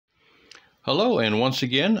Hello, and once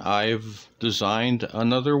again I've designed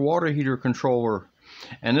another water heater controller,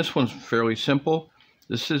 and this one's fairly simple.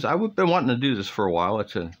 I've been wanting to do this for a while.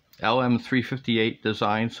 It's an LM358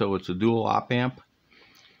 design, so it's a dual op amp.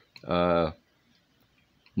 No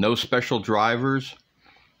special drivers.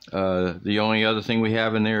 The only other thing we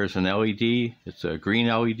have in there is an LED. It's a green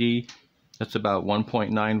LED. That's about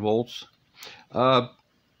 1.9 volts.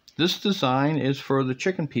 This design is for the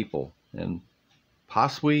chicken people, and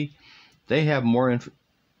possibly they have more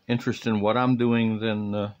interest in what I'm doing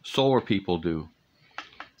than solar people do.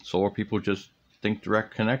 Solar people just think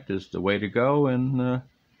direct connect is the way to go, and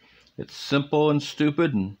it's simple and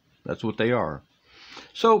stupid, and that's what they are.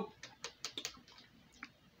 So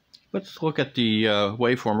let's look at the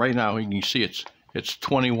waveform. Right now you can see it's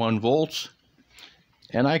 21 volts,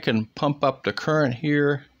 and I can pump up the current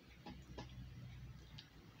here.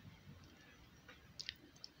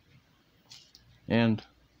 And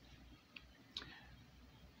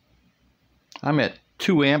I'm at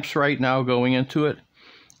 2 amps right now going into it,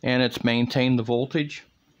 and it's maintained the voltage.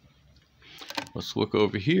 Let's look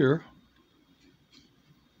over here.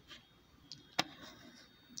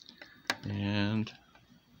 And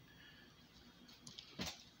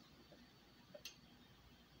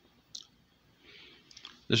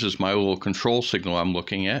this is my little control signal I'm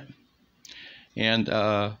looking at. And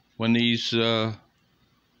when the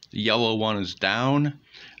yellow one is down,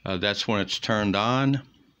 that's when it's turned on.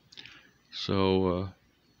 So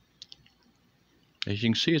as you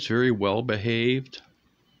can see, it's very well behaved.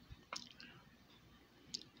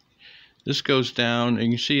 This goes down, and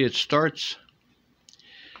you can see it starts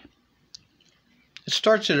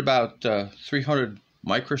at about 300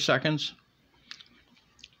 microseconds,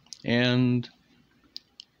 and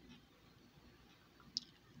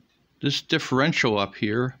this differential up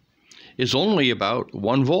here is only about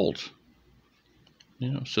 1 volt.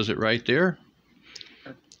 It says it right there.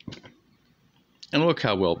 And look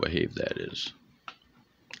how well behaved that is.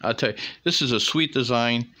 I'll tell you, this is a sweet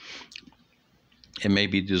design. It may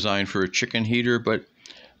be designed for a chicken heater, but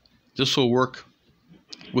this will work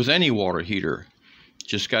with any water heater.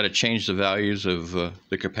 Just got to change the values of the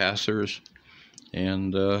capacitors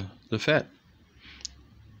and the FET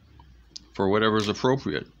for whatever is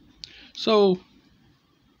appropriate. So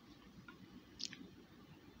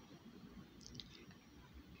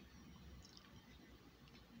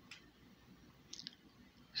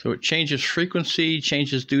it changes frequency,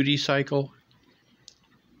 changes duty cycle,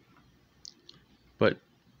 but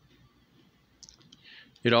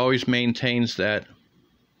it always maintains that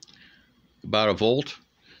about a volt.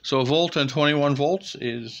 So a volt and 21 volts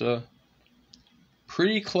is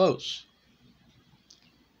pretty close.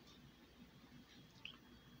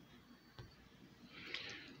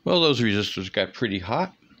 Well, those resistors got pretty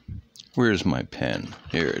hot. Where's my pen?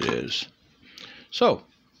 Here it is. So,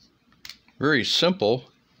 very simple.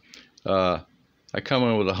 I come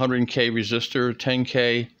in with a 100K resistor,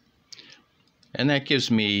 10K, and that gives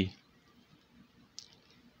me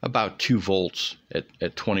about 2 volts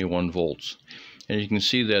at 21 volts. And you can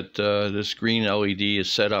see that this green LED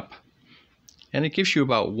is set up, and it gives you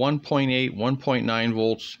about 1.8, 1.9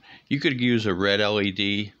 volts. You could use a red LED.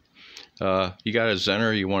 You got a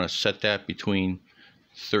Zener, you want to set that between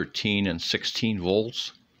 13 and 16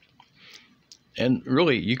 volts. And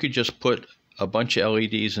really, you could just put a bunch of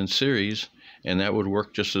LEDs in series, and that would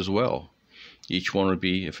work just as well. Each one would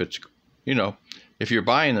be, if you're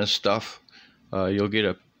buying this stuff, you'll get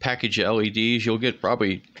a package of LEDs. You'll get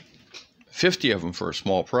probably 50 of them for a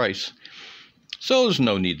small price. So there's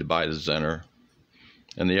no need to buy the Zener.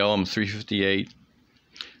 And the LM358,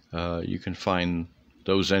 you can find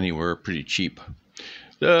those anywhere pretty cheap.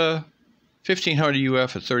 The 1500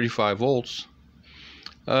 UF at 35 volts,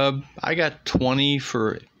 I got 20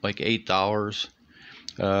 for like $8.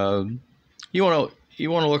 You want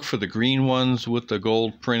to look for the green ones with the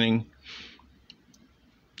gold printing.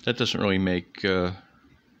 That doesn't really make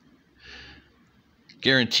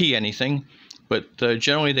guarantee anything, but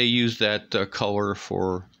generally they use that color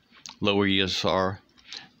for lower ESR.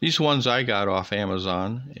 These ones I got off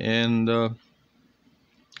Amazon, and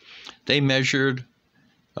they measured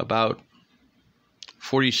about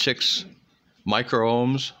 46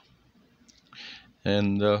 microohms,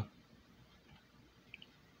 and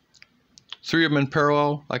 3 of them in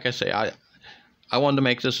parallel. Like I say, I wanted to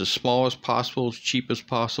make this as small as possible, as cheap as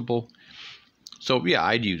possible. So yeah,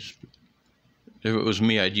 if it was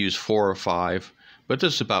me, I'd use 4 or 5, but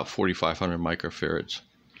this is about 4,500 microfarads.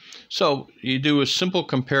 So you do a simple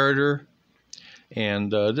comparator,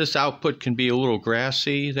 and this output can be a little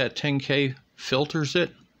grassy. That 10K filters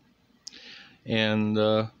it, and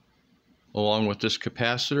along with this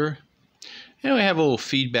capacitor. And we have a little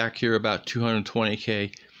feedback here about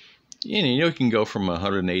 220K. And you can go from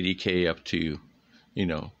 180K up to,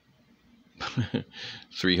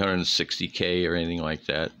 360K or anything like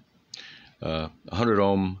that. 100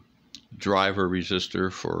 ohm driver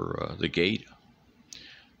resistor for the gate.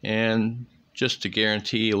 And just to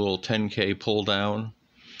guarantee a little 10K pull down,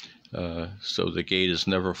 so the gate is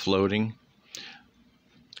never floating.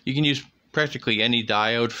 You can use practically any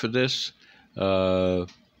diode for this.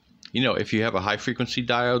 If you have a high frequency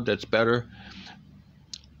diode, that's better.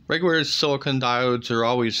 Regular silicon diodes are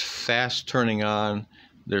always fast turning on.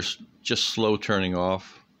 They're just slow turning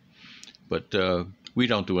off. But we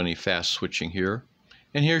don't do any fast switching here.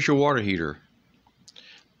 And here's your water heater.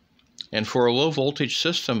 And for a low voltage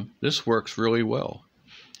system, this works really well.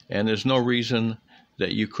 And there's no reason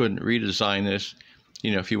that you couldn't redesign this.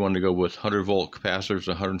 If you wanted to go with 100 volt capacitors,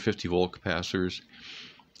 150 volt capacitors,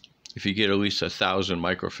 if you get at least 1,000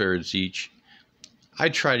 microfarads each, I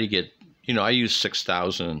try to get, I use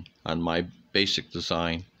 6,000 on my basic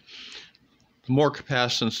design. The more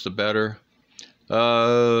capacitance, the better.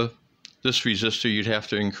 This resistor you'd have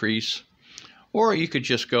to increase, or you could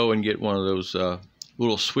just go and get one of those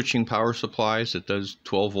little switching power supplies that does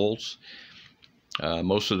 12 volts.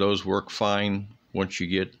 Most of those work fine once you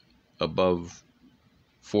get above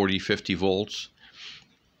 40, 50 volts.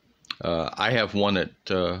 I have one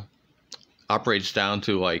that operates down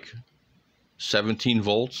to like 17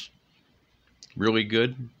 volts. Really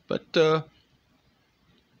good. But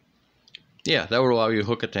yeah, that would allow you to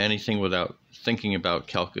hook it to anything without thinking about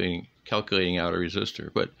calculating out a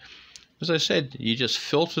resistor. But as I said, you just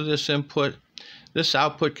filter this input. This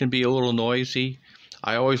output can be a little noisy.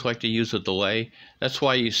 I always like to use a delay. That's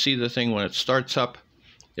why you see the thing when it starts up,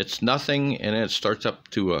 it's nothing, and then it starts up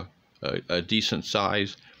to a decent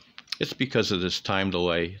size. It's because of this time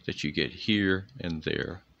delay that you get here and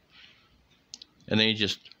there. And then you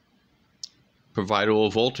just provide a little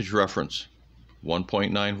voltage reference,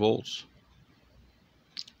 1.9 volts.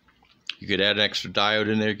 You could add an extra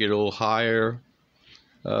diode in there, get a little higher.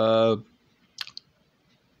 A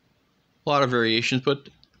lot of variations, but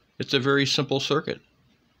it's a very simple circuit.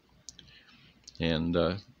 And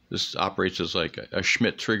this operates as like a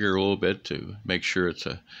Schmidt trigger a little bit to make sure it's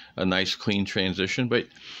a nice clean transition. But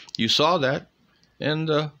you saw that,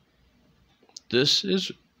 and this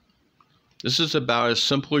is about as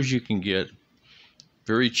simple as you can get.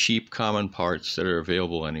 Very cheap, common parts that are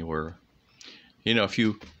available anywhere. If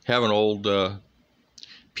you have an old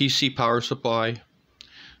PC power supply,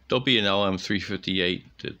 there'll be an LM358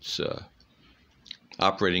 that's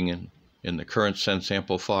operating in the current sense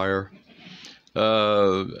amplifier.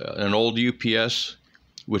 An old UPS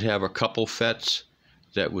would have a couple FETs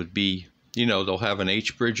that would be, they'll have an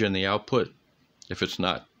H bridge in the output if it's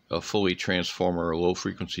not a fully transformer or low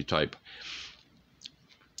frequency type.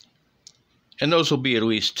 And those will be at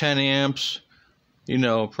least 10 amps,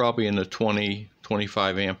 probably in the 20,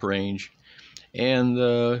 25 amp range. And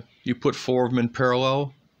you put 4 of them in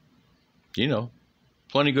parallel,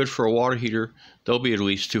 plenty good for a water heater. They'll be at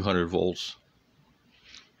least 200 volts.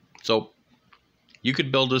 So you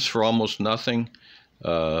could build this for almost nothing.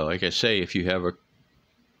 Like I say, if you have a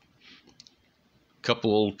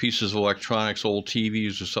couple old pieces of electronics, old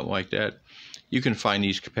TVs or something like that, you can find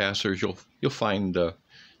these capacitors. You'll find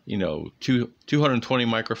 220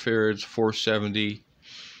 microfarads, 470.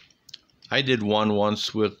 I did one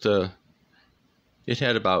once with it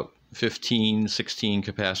had about 15, 16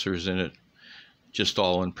 capacitors in it, just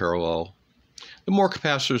all in parallel. The more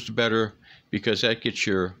capacitors, the better, because that gets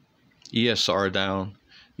your ESR down.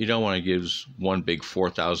 You don't want to give one big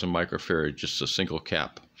 4,000 microfarad, just a single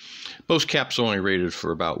cap. Most caps are only rated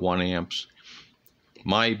for about 1 amps.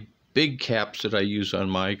 My big caps that I use on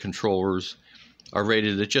my controllers are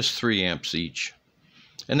rated at just 3 amps each.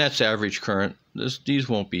 And that's average current. These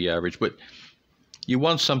won't be average, but you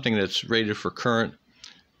want something that's rated for current,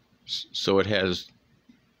 so it has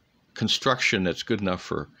construction that's good enough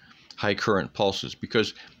for high current pulses,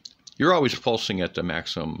 because you're always pulsing at the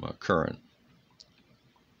maximum current.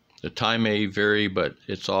 The time may vary, but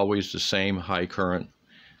it's always the same high current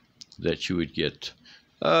that you would get.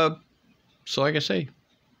 So like I say,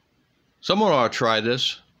 someone ought to try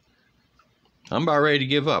this. I'm about ready to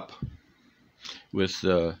give up with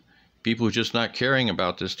people just not caring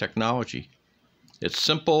about this technology. It's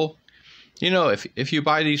simple. If you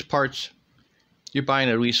buy these parts, you're buying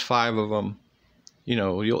at least 5 of them.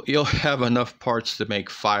 You'll have enough parts to make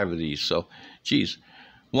 5 of these. So, geez,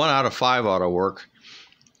 1 out of 5 ought to work.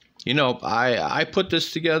 I put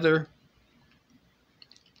this together.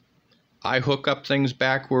 I hook up things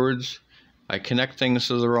backwards. I connect things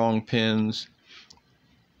to the wrong pins.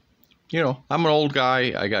 you know, I'm an old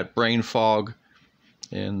guy. I got brain fog,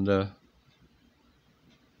 and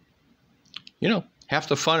you know, half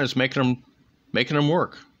the fun is making them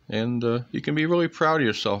work. And you can be really proud of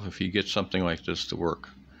yourself if you get something like this to work,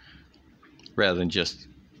 rather than just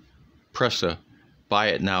press a buy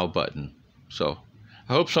it now button. So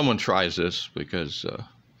I hope someone tries this, because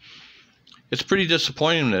it's pretty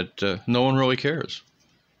disappointing that no one really cares.